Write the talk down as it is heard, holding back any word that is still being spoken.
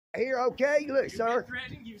Here, okay? Look, sir.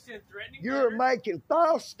 You said threatening. You're making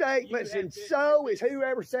false statements, and so is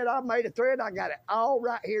whoever said I made a threat. I got it all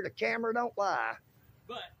right here. The camera don't lie.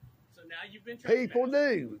 But, so now you've been trespassed. People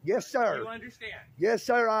do. Yes, sir. Do you understand? Yes,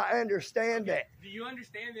 sir. I understand that. Do you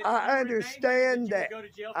understand that? I understand that. Go to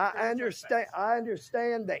jail I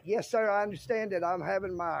understand that. Yes, sir. I understand that I'm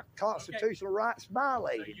having my constitutional rights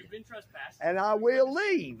violated. So you've been trespassed. And I will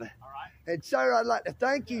leave. All right. And, sir, I'd like to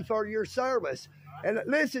thank you for your service. And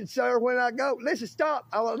listen, sir, when I go, listen, stop.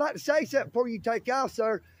 I would like to say something before you take off,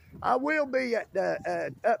 sir. I will be at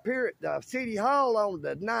the up here at the City Hall on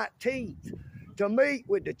the 19th to meet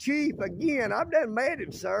with the chief again. I've done met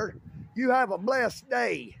him, sir. You have a blessed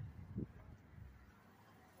day.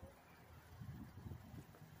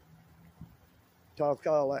 Talk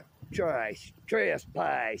all that trash,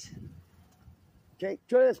 trespass. Can't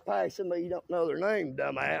trespass somebody you don't know their name,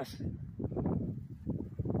 dumbass.